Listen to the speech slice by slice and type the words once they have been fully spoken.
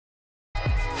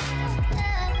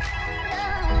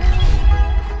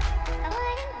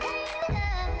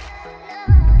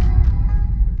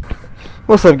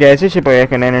What's up, guys? It's your boy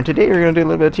Naner. Today we're gonna do a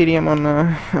little bit of TDM on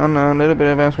a little bit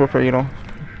of Advanced Warfare, you know,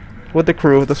 with the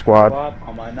crew, with the squad,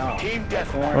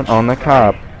 on the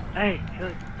cop. Hey,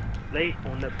 lay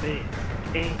on the bed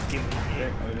and give me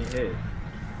head.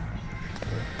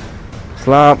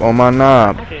 Slop on my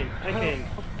knob. I can't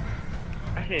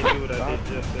do what I did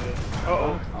yesterday.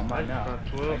 On my knob.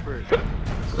 12 first.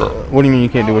 What do you mean you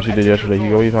can't do what you did yesterday?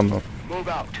 What are you talking about? Move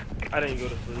out. I didn't go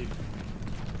to sleep.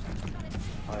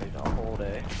 The whole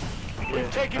day. Yeah,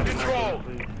 Taking control.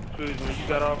 When you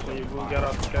got off, when you got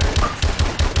off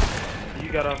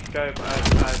Skype, I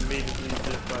immediately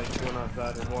just like went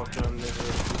outside and walked down the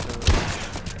neighborhood.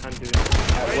 Undo.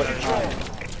 What time?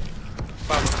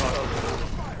 5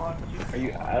 o'clock. Are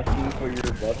you asking for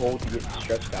your butthole to get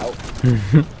stretched out?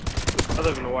 I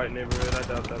live in a white neighborhood. I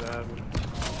doubt that happened.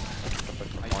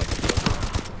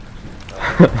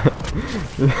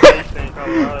 You stay in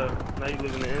Colorado. Now you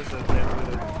live in the incest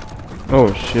neighborhood.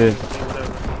 Oh shit.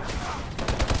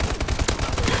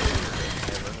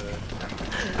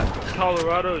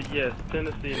 Colorado, yes.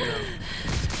 Tennessee, no.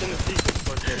 Tennessee can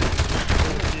fuck that.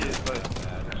 Tennessee is like,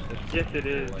 yes it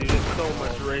is, dude. There's so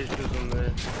much racism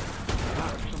there.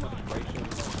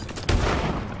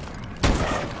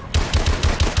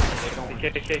 The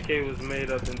KKK was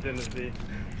made up in Tennessee.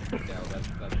 One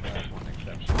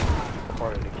exception.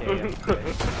 Part of the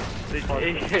The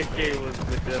KKK was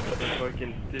the death of the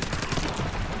fucking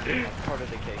part of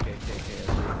the KKK.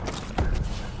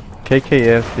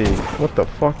 KKSD. What the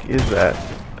fuck is that?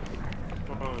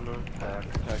 Oh no.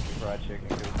 Kentucky Fried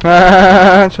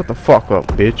Chicken. Shut the fuck up,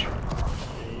 bitch. Yeah,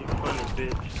 you funny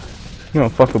bitch. You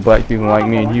don't fuck with black people like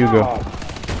me and Hugo.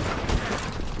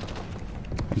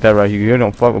 Ain't that right, Hugo? You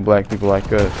don't fuck with black people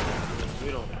like us.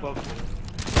 We don't fuck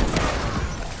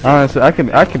with Honestly, I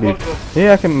could be.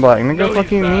 Yeah, I can be black. Nigga, what the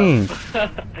fuck you mean?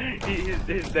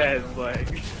 His dad's black.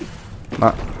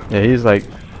 Yeah, he's like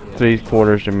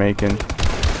 3/4 Jamaican.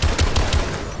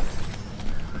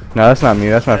 No, that's not me.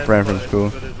 That's my friend from school.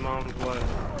 But his mom's black.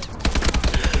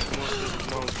 His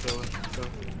mom's killer, so.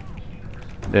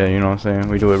 Yeah, you know what I'm saying?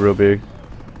 We do it real big.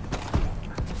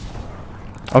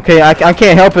 Okay, I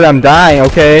can't help it. I'm dying,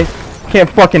 okay? Can't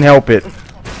fucking help it.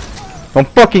 Don't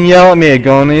fucking yell at me,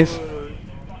 Agonies.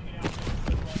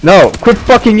 No, quit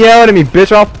fucking yelling at me,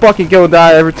 bitch. I'll fucking go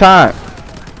die every time.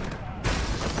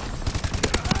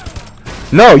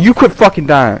 No, you quit fucking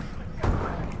dying.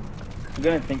 I'm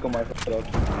gonna think of myself.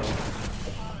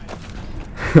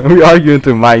 We arguing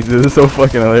through mics. This is so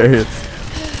fucking hilarious.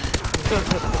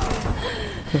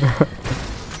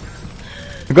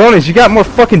 Agonies, you got more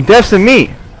fucking deaths than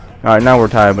me. Alright, now we're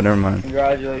tired, but never mind.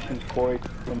 Congratulations, Corey.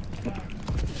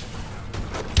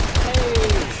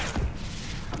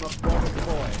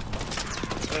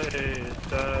 Hey,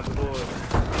 sad boy.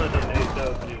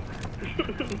 AW.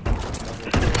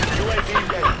 UAV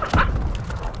ready.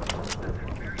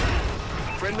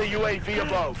 Friendly UAV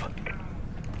above.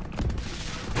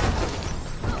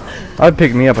 I'd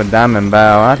pick me up a diamond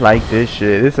bow. I like this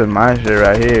shit. This is my shit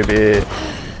right here, bitch.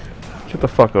 Shut the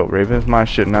fuck up, Raven. It's my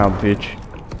shit now, bitch.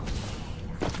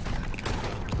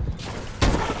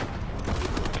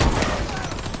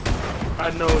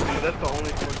 I know, dude. That's the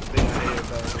only fucking thing I hate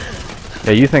about it.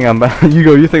 Yeah, you think I'm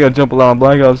you think I jump a lot on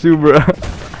Black Ops 2, bro?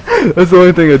 That's the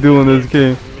only thing I do in this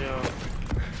game.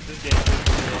 This game.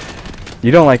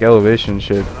 You don't like elevation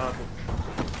shit.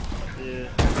 Yeah.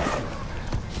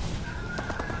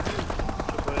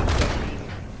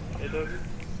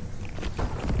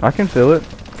 I can feel it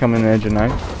coming edge of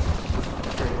night.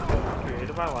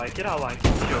 Creative, I like it.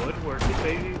 Show it, work it,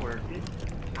 baby, work it.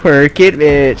 Work it,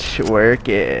 bitch. Work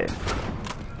it.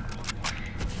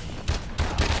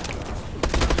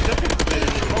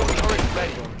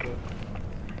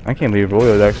 I can't believe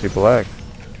Royal is actually black.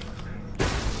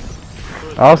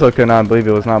 I also could not believe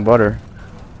it was not butter.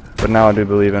 But now I do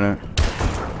believe in it.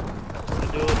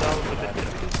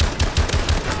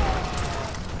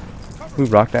 We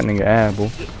rocked that nigga ass, bro.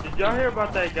 Did y'all hear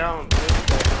about that guy on Twitch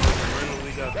that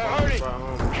randomly got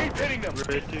followed by Keep hitting them.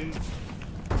 Red Tube?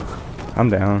 I'm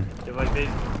down. Yeah, like they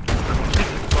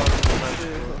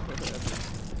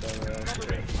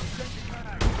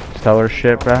Just tell her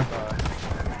shit, bruh.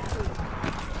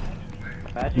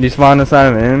 You spawn inside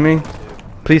of an enemy?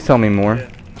 Please tell me more. Yeah.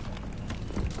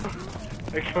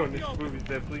 They go in this movie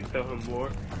said, please tell him more.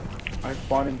 I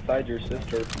spawned inside your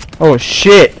sister. Oh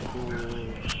shit!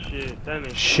 Ooh, shit, that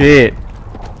ain't Shit.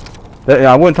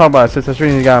 I wouldn't talk about it, sis. That's the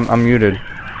reason you got I'm muted.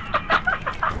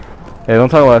 Hey, don't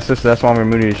talk about it, sis. That's why we're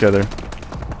muting each other.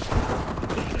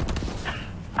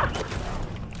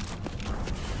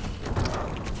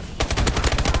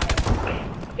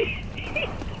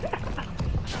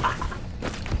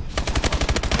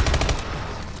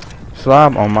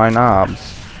 Slob on my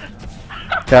knobs.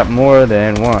 Got more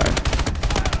than one.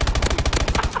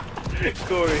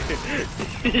 Corey.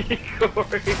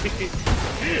 Corey.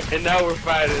 And now we're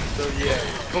fighting, so yeah.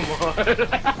 Come on.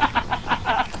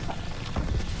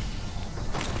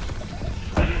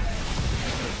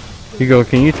 Hugo,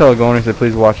 can you tell Goners to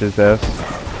please watch his desk? Can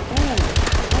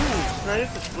I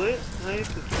hit the split? Can I hit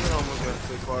the split? Oh my god,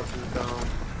 split quadruples down.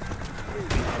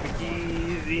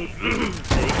 Easy.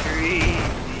 Take her easy.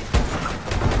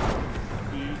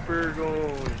 Keep her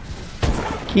going.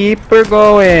 Keep her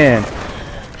going.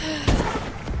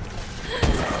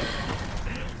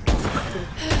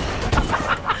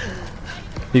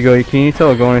 Hugo, can you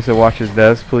tell Goners to watch his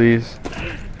desk, please?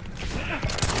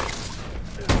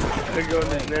 I go to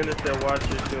Naner said watch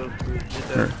your kills, please. Your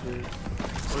desk, please.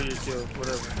 Or your kills,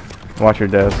 whatever. Watch your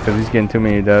desk, because he's getting too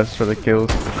many deaths for the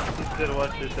kills. He said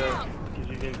watch your desk, because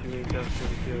you're getting too many deaths for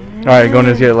the kills. Alright,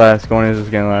 Goners get last. Goners is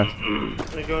getting last.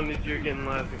 I go to you're getting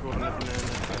last according to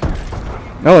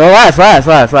Naner. No, no, last. That's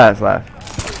not the matter.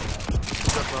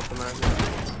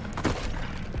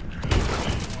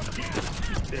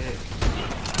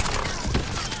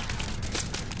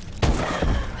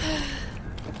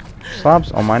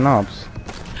 Slobs on my knobs.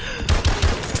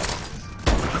 I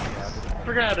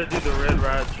forgot how to do the red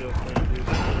ride shield thing, dude.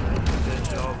 That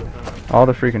shit all the time. All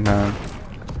the freaking time.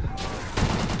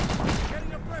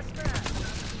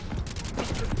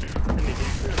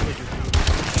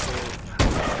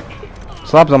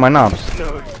 Slobs on my knobs.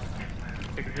 No,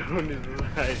 it's going to the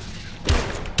right.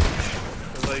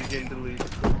 That's why you're getting deleted.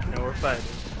 Now we're fighting.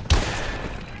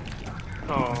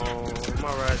 Oh,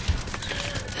 my right.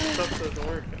 Stuff doesn't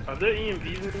work. Are there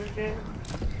EMPs in this game?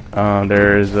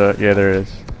 There is, yeah, there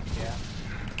is.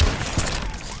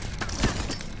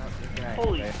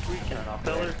 Holy freaking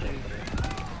feller, dude.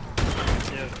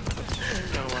 Yeah, that's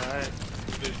kind of why I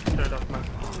just turned off my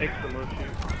extra mode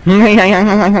shoot.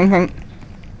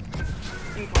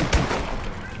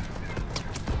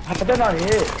 How did that not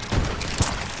hit?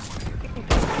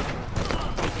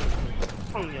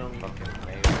 Young.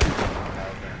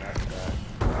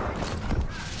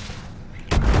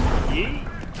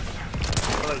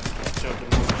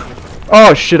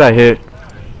 Oh shit, I hit.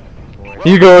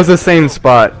 Hugo, it was the same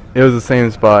spot. It was the same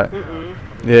spot.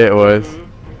 Yeah, it was.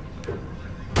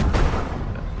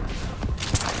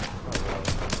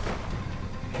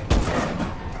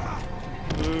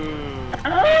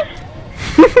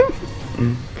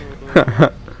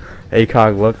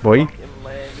 ACOG look, boy.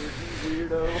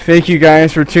 Thank you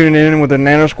guys for tuning in with the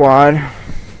Naner Squad.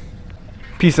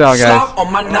 Peace out, guys. Slop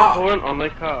on my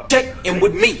knob. Check in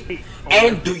with me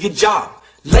and do your job.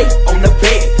 Lay on the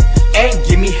bed.